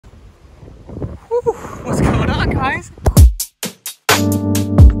guys.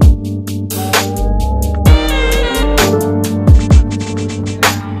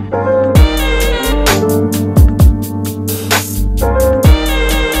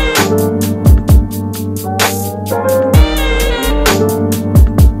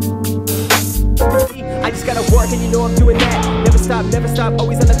 And you know I'm doing that. Never stop,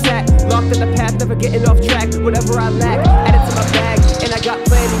 always on attack. Locked in the path, never getting off track. Whatever I lack, add it to my bag. And I got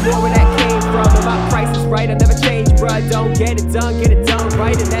plenty more where that came from. And my price is right, I never change, bruh. Don't get it done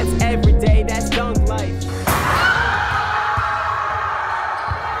right. And that's every day, that's dunk life.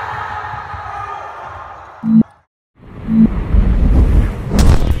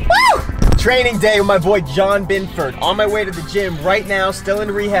 Training day with my boy John Binford. On my way to the gym right now, still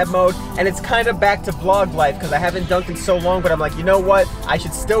in rehab mode, and it's kind of back to vlog life because I haven't dunked in so long, but I'm like, you know what? I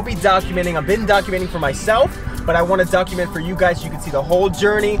should still be documenting. I've been documenting for myself, but I want to document for you guys so you can see the whole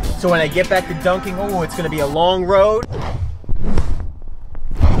journey. So when I get back to dunking, oh, it's going to be a long road.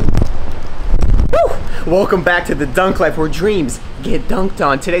 Welcome back to the Dunk Life where dreams get dunked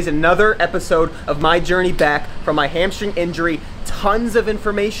on. Today's another episode of my journey back from my hamstring injury. Tons of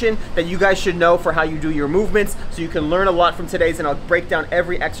information that you guys should know for how you do your movements, so you can learn a lot from today's, and I'll break down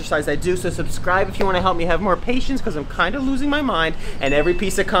every exercise I do. So subscribe if you want to help me have more patience, because I'm kind of losing my mind. And every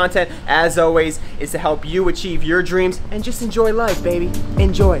piece of content, as always, is to help you achieve your dreams and just enjoy life, baby.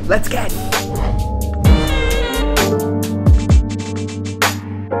 Enjoy. Let's get it.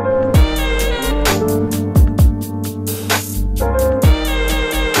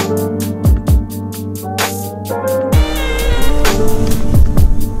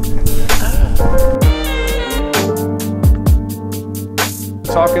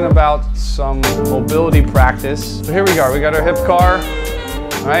 Talking about some mobility practice. So here we go, we got our hip car,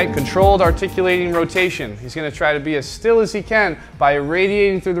 all right, controlled articulating rotation. He's gonna try to be as still as he can by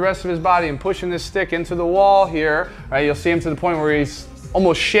irradiating through the rest of his body and pushing this stick into the wall here, right? You'll see him to the point where he's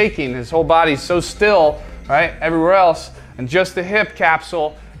almost shaking. His whole body's so still, right, everywhere else, and just the hip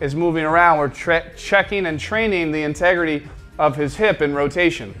capsule is moving around. We're checking and training the integrity of his hip in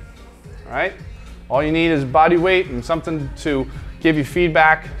rotation, all right? All you need is body weight and something to give you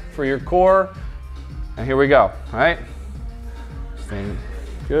feedback for your core. And here we go, all right? Staying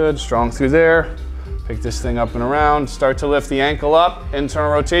good, strong through there. Pick this thing up and around. Start to lift the ankle up,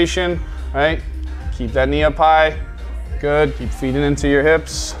 internal rotation, all right? Keep that knee up high. Good, keep feeding into your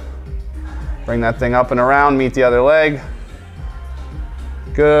hips. Bring that thing up and around, meet the other leg.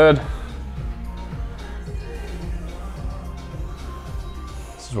 Good.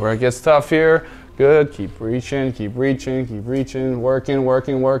 This is where it gets tough here. Good, keep reaching, keep reaching, keep reaching, working,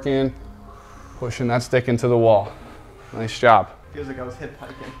 working, working. Pushing that stick into the wall. Nice job. Feels like I was hip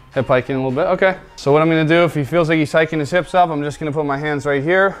hiking. Hip hiking a little bit, okay. So what I'm gonna do, if he feels like he's hiking his hips up, I'm just gonna put my hands right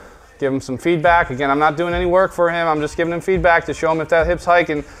here, give him some feedback. Again, I'm not doing any work for him, I'm just giving him feedback to show him if that hip's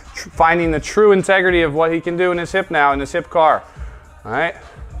hiking, finding the true integrity of what he can do in his hip now, in his hip car. All right,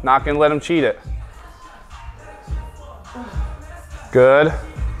 not gonna let him cheat it. Good,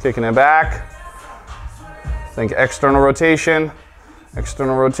 kicking it back. Think external rotation,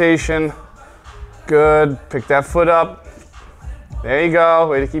 good, pick that foot up. There you go,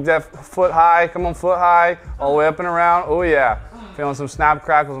 way to keep that foot high, come on, foot high, all the way up and around, oh yeah. Feeling some snap,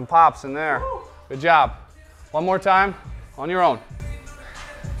 crackles, and pops in there. Good job. One more time, on your own.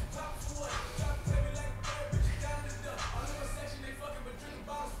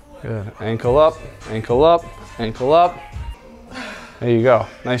 Good, ankle up, ankle up, ankle up. There you go,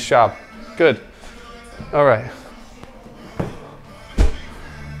 nice job, good. All right.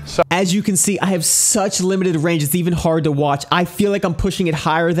 As you can see, I have such limited range, it's even hard to watch. I feel like I'm pushing it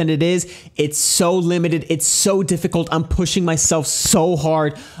higher than it is. It's so limited, it's so difficult. I'm pushing myself so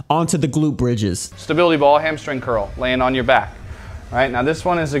hard onto the glute bridges. Stability ball, hamstring curl, laying on your back. All right, now this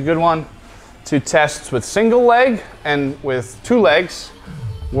one is a good one to test with single leg and with two legs.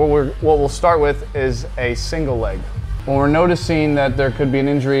 What we'll start with is a single leg. When we're noticing that there could be an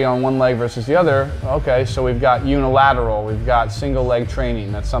injury on one leg versus the other, okay, so we've got unilateral, we've got single leg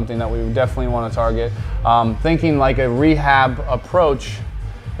training. That's something that we definitely want to target. Thinking like a rehab approach,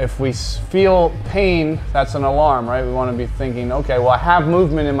 if we feel pain, that's an alarm, right? We want to be thinking, okay, well, I have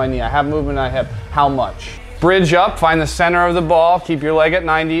movement in my knee, I have movement in my hip, how much? Bridge up, find the center of the ball, keep your leg at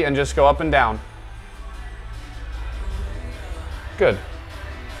 90, and just go up and down. Good.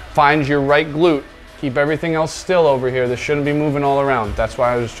 Find your right glute. Keep everything else still over here. This shouldn't be moving all around. That's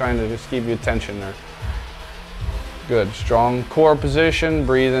why I was trying to just keep you attention there. Good, strong core position.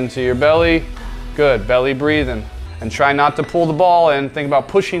 Breathe into your belly. Good, belly breathing. And try not to pull the ball in. Think about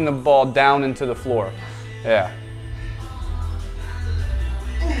pushing the ball down into the floor. Yeah.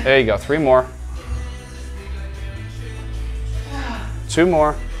 There you go, 3 more. 2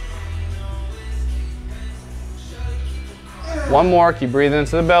 more. 1 more, keep breathing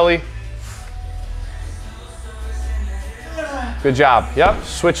into the belly. Good job, yep,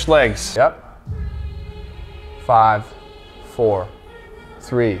 switch legs, yep. 5, 4,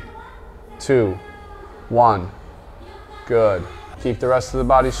 3, 2, 1. Good. Keep the rest of the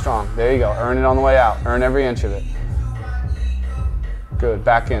body strong. There you go, earn it on the way out. Earn every inch of it. Good,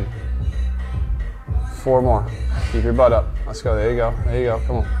 back in. 4 more. Keep your butt up. Let's go, there you go, there you go,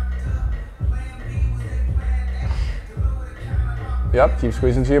 come on. Yep, keep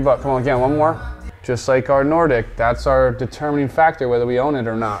squeezing to your butt. Come on, again, 1 more. Just like our Nordic, that's our determining factor whether we own it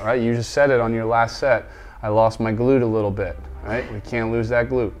or not, right? You just said it on your last set. I lost my glute a little bit, right? We can't lose that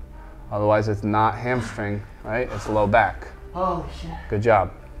glute. Otherwise, it's not hamstring, right? It's low back. Oh, shit. Good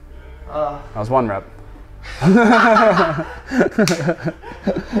job. That was 1 rep.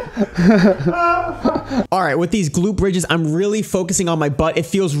 All right, with these glute bridges, I'm really focusing on my butt. It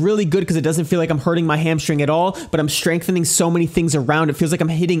feels really good because it doesn't feel like I'm hurting my hamstring at all, but I'm strengthening so many things around. It feels like I'm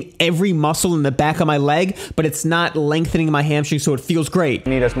hitting every muscle in the back of my leg, but it's not lengthening my hamstring, so it feels great.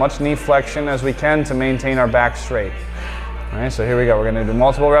 We need as much knee flexion as we can to maintain our back straight. All right, so here we go. We're gonna do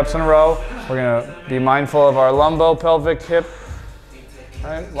multiple reps in a row. We're gonna be mindful of our lumbo pelvic hip. All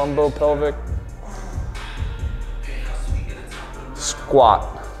right, lumbo pelvic.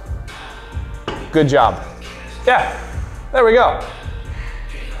 Squat. Good job. Yeah, there we go.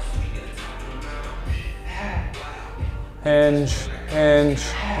 Hinge, hinge,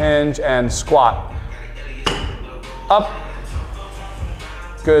 hinge, and squat. Up.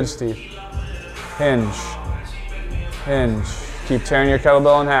 Good, Steve. Hinge, hinge. Keep tearing your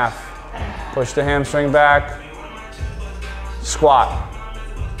kettlebell in half. Push the hamstring back. Squat.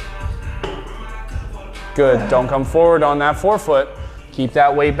 Good, don't come forward on that forefoot. Keep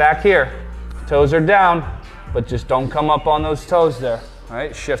that weight back here. Toes are down, but just don't come up on those toes there. All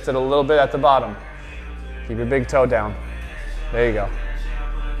right, shift it a little bit at the bottom. Keep your big toe down. There you go.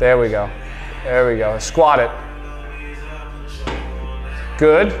 There we go. There we go. Squat it.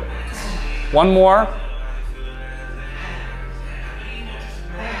 Good. 1 more.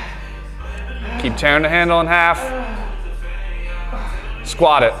 Keep tearing the handle in half.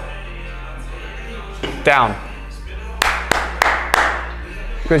 Squat it. Down.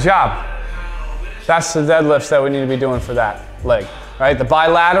 Good job. That's the deadlifts that we need to be doing for that leg, right? The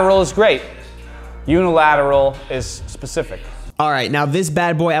bilateral is great. Unilateral is specific. All right, now this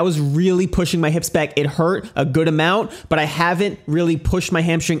bad boy, I was really pushing my hips back. It hurt a good amount, but I haven't really pushed my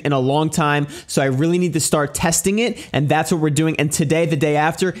hamstring in a long time, so I really need to start testing it, and that's what we're doing. And today, the day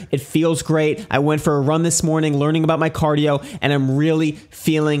after, it feels great. I went for a run this morning, learning about my cardio, and I'm really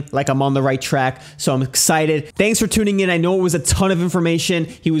feeling like I'm on the right track, so I'm excited. Thanks for tuning in. I know it was a ton of information.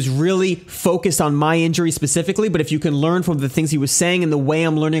 He was really focused on my injury specifically, but if you can learn from the things he was saying and the way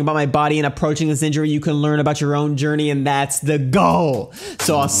I'm learning about my body and approaching this injury, you can learn about your own journey, and that's the goal.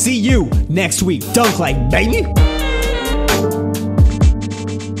 So I'll see you next week. Dunk like, baby.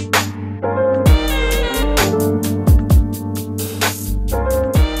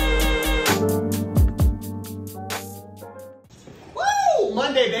 Woo!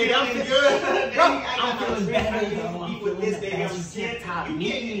 Monday, baby. I'm feeling good. Bro, I'm feeling better, though. I'm feeling this, baby. I'm tip-top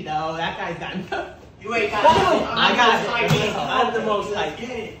me, though. That guy's got... You ain't got... I got it. I'm the most hype.